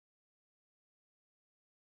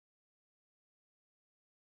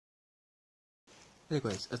Hey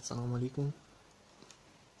guys, अस्सलाम वालेकुम।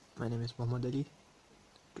 My name is Mohammad Ali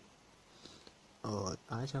और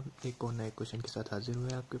आज हम एक और नए क्वेश्चन के साथ हाजिर हुए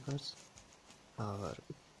हैं आपके पास। और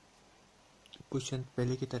क्वेश्चन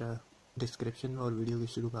पहले की तरह डिस्क्रिप्शन में और वीडियो के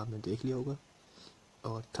शुरू में आपने देख लिया होगा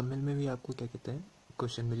और थंबनेल में भी आपको क्या कहते हैं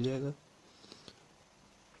क्वेश्चन मिल जाएगा।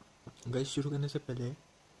 गाइस, शुरू करने से पहले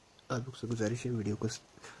आप लोग से गुजारिश है वीडियो को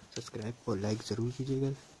सब्सक्राइब और लाइक ज़रूर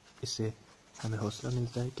कीजिएगा। इससे हमें हौसला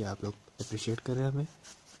मिलता है कि आप लोग अप्रिशिएट कर रहे हैं हमें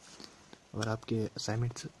और आपके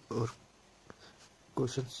असाइनमेंट्स और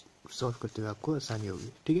क्वेश्चन सॉल्व करते हुए आपको आसानी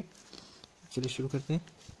होगी। ठीक है, चलिए शुरू करते हैं।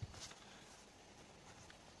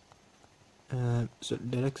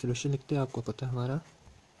 डायरेक्ट सोल्यूशन लिखते हैं। आपको पता है हमारा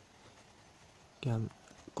कि हम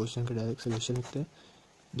क्वेश्चन का डायरेक्ट सोल्यूशन लिखते हैं।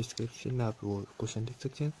 डिस्क्रिप्शन में आप वो क्वेश्चन देख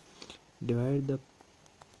सकते हैं। Divide the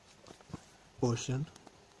portion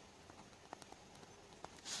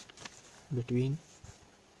between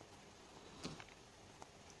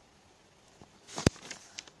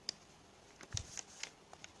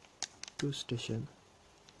two station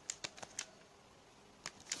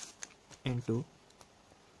into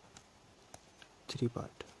 3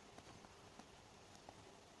 part.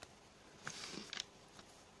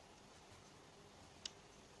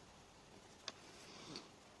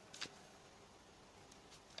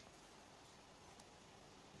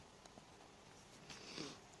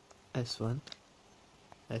 S1,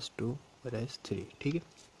 S2 और S3। ठीक है,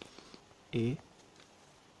 A,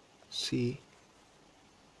 C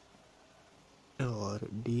और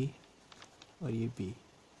D और ये B,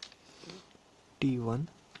 T1,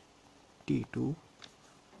 T2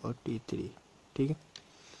 और T3। ठीक है,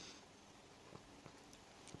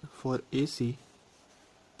 फॉर AC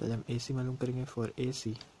पहले हम AC मालूम करेंगे। For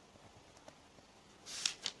AC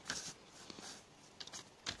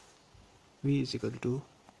V is equal to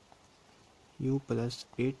U plus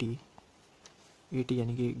AT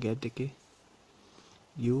यानी कि गैप देके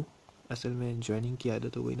U असल में ज्वाइनिंग की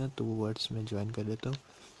आदत हो गई ना, तो वो वर्ड्स में ज्वाइन कर लेता हूँ।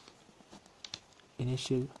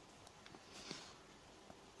 Initial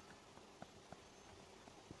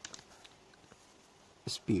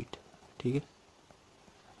speed. ठीक है,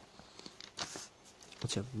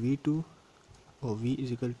 अच्छा V2 और V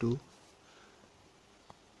is equal to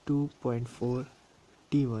 2.4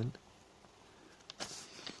 T1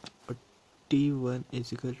 और T1 is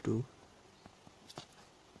equal to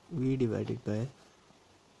V divided by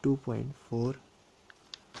 2.4।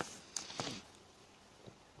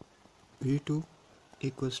 V2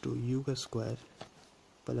 equals to U का square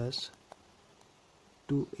plus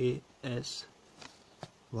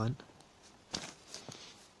 2AS1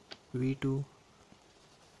 V2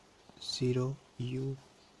 0 U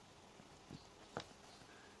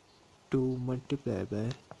 2 multiply by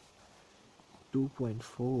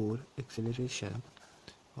 2.4 acceleration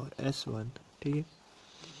और S1। ठीक है,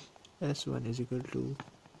 S1 is equal to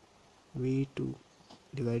V2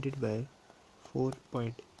 divided by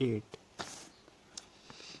 4.8।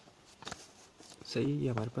 सही, ये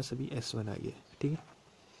हमारे पास अभी S1 आ गया। ठीक है,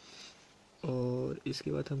 और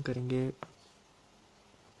इसके बाद हम करेंगे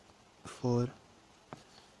फॉर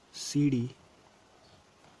CD।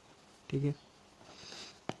 ठीक है,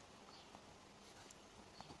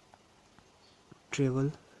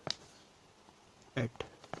 travel eight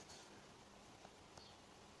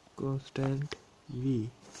constant V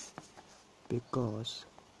because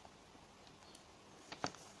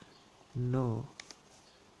no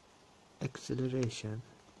acceleration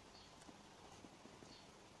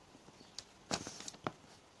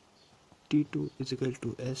T2 is equal to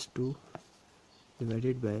S2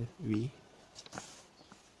 divided by V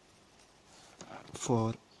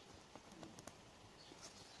for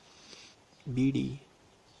BD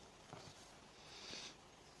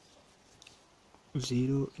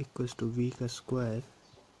 0 equals to V का स्क्वायर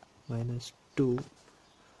माइनस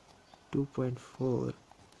 2.4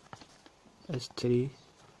 S3।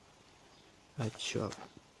 अच्छा,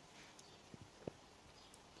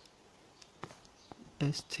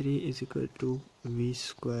 S3 is equal to V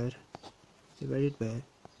square divided by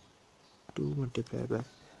 2 multiplied by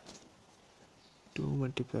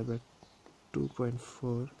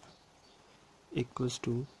 2.4 equals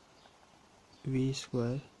to V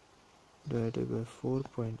square divided by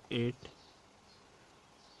 4.8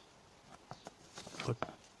 और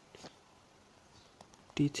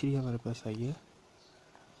T3 हमारे पास आ गया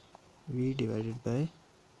V divided by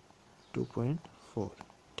 2.4।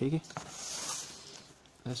 ठीक है,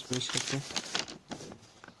 बस पेश करते हैं।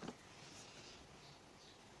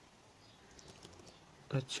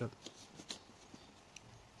 अच्छा,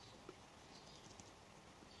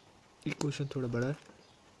 ये क्वेश्चन थोड़ा बड़ा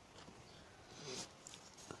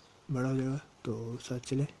हो जाएगा। तो साथ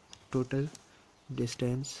चले। Total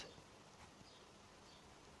distance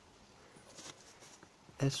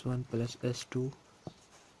S1 plus S2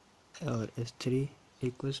 और S3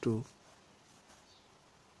 equals to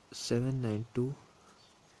 792।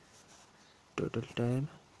 Total time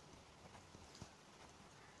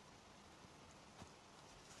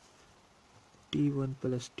T1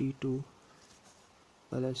 plus T2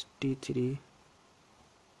 plus T3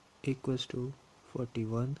 equals to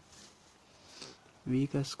 41। V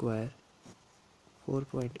का square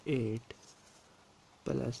 4.8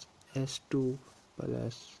 plus S2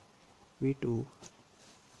 plus V2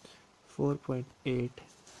 4.8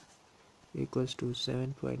 equals to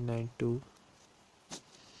 7.92।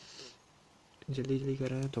 जल्दी जल्दी कर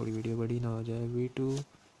रहे हैं, थोड़ी वीडियो बड़ी ना हो जाए। V2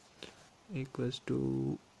 equals to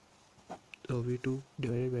V2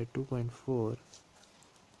 divided by 2.4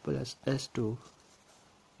 plus S2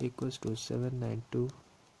 equals to 792।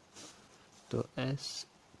 तो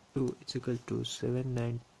S2 is equal to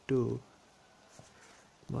 792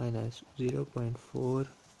 minus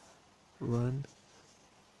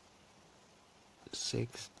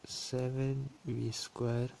 0.4167 V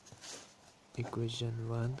square equation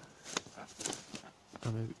 1।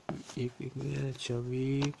 हमें अच्छा V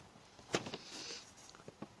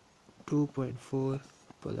 2.4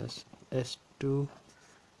 plus S2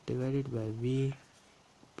 divided by V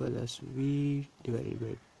plus V divided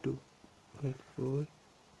by 2.4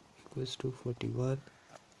 equals to 41।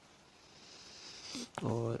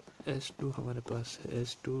 और S2 हमारे पास है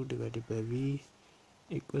S2 divided by V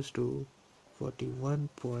equals to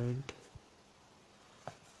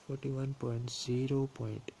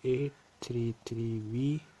 41.0.833 V।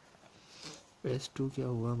 S2 क्या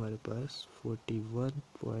हुआ हमारे पास 41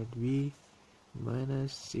 V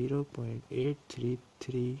minus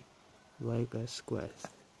 0.833 Y का square.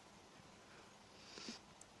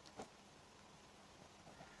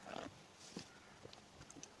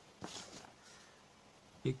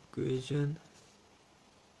 Equation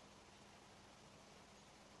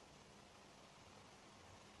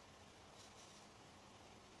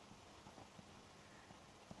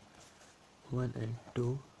 1 and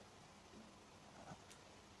 2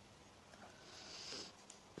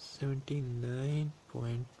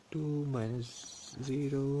 79.2 minus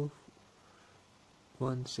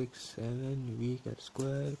 0.167 V का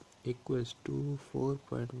square equals to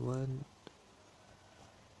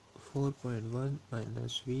 4.1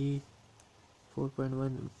 minus V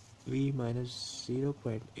 4.1 V minus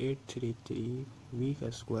 0.833 V का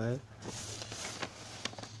square.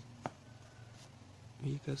 V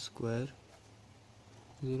का स्क्वायर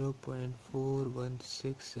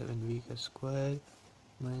 0.4167 V का square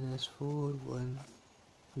minus 41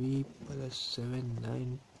 V plus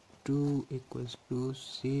 792 equals to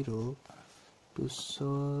 0। To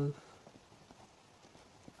solve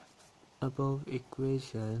above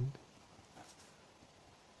equation,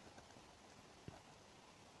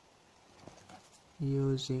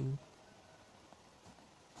 using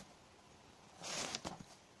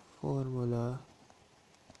formula,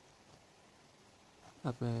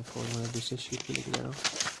 अब मैं formula दूसरे sheet पे लिख ले रहा हूँ।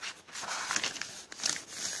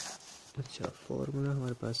 अच्छा, फॉर्मूला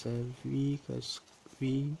हमारे पास है V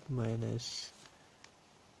माइनस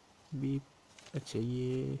B। अच्छा,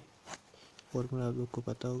 ये फॉर्मूला आप लोग को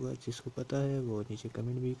पता होगा, जिसको पता है वो नीचे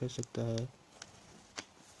कमेंट भी कर सकता है।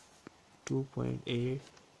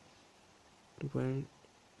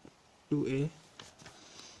 2.2a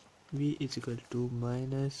V is equal to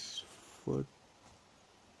minus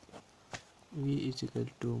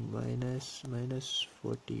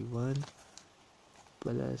 41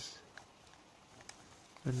 plus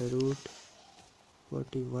under root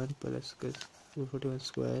 41 plus 41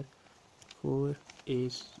 square 4a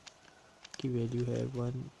की वैल्यू है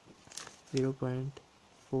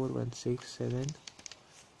 0.4167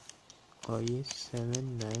 और ये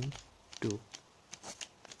 792।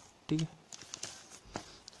 ठीक है,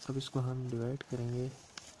 अब इसको हम डिवाइड करेंगे।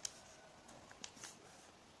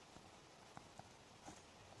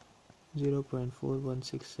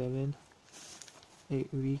 (0.4167) V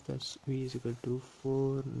is equal to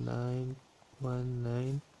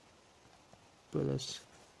 4919 plus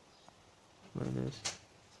minus,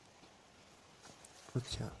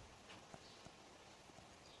 अच्छा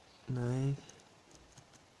 9।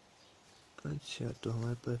 अच्छा, तो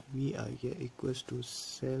हमारे पास V आ गया इक्वल्स टू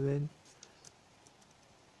 7।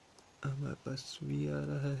 हमारे पास V आ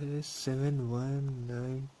रहा है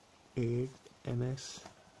 7198 ms।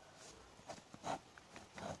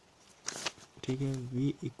 ठीक है, V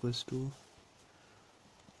equals to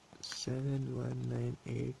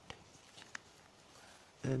 7198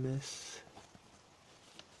 ms।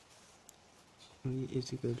 V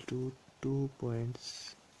is equal to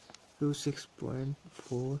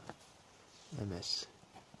 2.26.4 ms।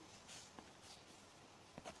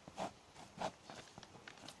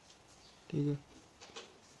 ठीक है,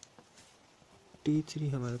 T3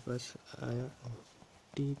 हमारे पास आया,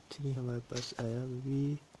 T3 हमारे पास आया V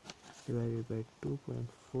divided by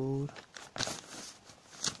 2.4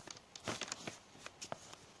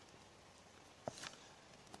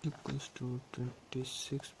 equals to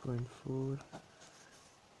 26.4,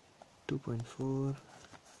 2.4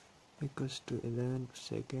 equals to 11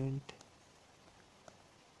 second.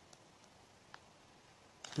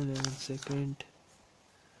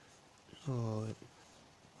 और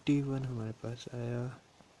T1 हमारे पास आया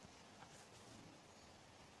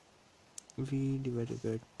V divided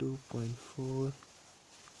by 2.4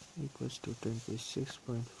 equals to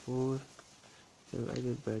 26.4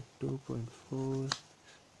 divided by 2.4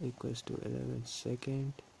 equals to 11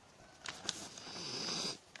 second.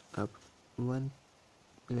 अब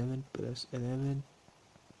 11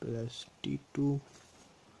 plus T2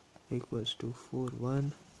 equals to 41।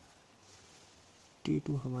 T2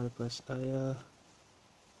 हमारे पास आया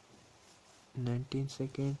 19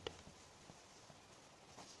 सेकेंड।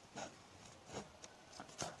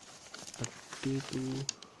 अब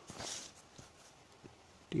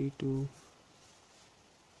T2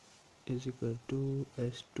 is equal to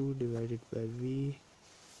S2 divided by V।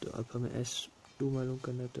 तो अब हमें S2 मालूम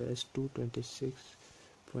करना है, तो S2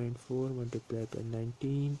 26.4 मल्टीप्लाई बाई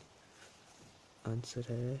 19, आंसर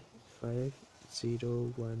है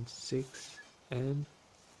 5016 M।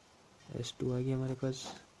 S2 आ गया हमारे पास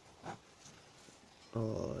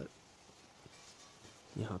और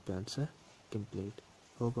यहाँ पे आंसर कंप्लीट।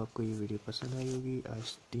 होप आपको ये वीडियो पसंद आई होगी।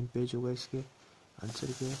 आज 3 पेज होगा इसके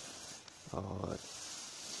आंसर के। और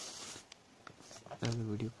अगर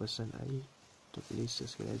वीडियो पसंद आई तो प्लीज़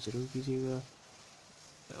सब्सक्राइब ज़रूर कीजिएगा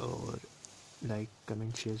और लाइक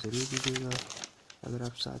कमेंट शेयर ज़रूर कीजिएगा। अगर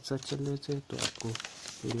आप साथ साथ चल रहे थे तो आपको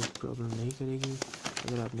वीडियो प्रॉब्लम नहीं करेगी।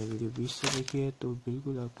 अगर आपने वीडियो 20 से देखी है तो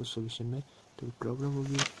बिल्कुल आपको सोल्यूशन में तो प्रॉब्लम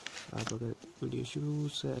होगी। आप अगर वीडियो शुरू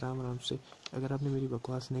से आराम से, अगर आपने मेरी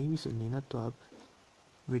बकवास नहीं भी सुननी ना, तो आप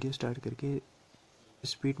वीडियो स्टार्ट करके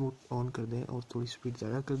स्पीड मोड ऑन कर दें और थोड़ी स्पीड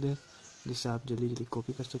ज़्यादा कर दें, जिससे आप जल्दी जल्दी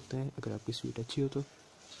कॉपी कर सकते हैं अगर आपकी स्पीड अच्छी हो तो।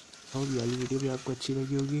 और ये वाली वीडियो भी आपको अच्छी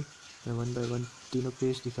लगी होगी। मैं 1 बाय 1 तीनों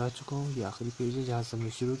पेज दिखा चुका हूँ। ये आखिरी पेज है जहाँ से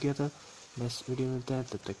हमने शुरू किया था। नेक्स्ट वीडियो मिलता है,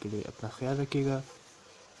 तब तक के लिए अपना ख्याल रखिएगा।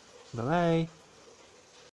 Bye bye.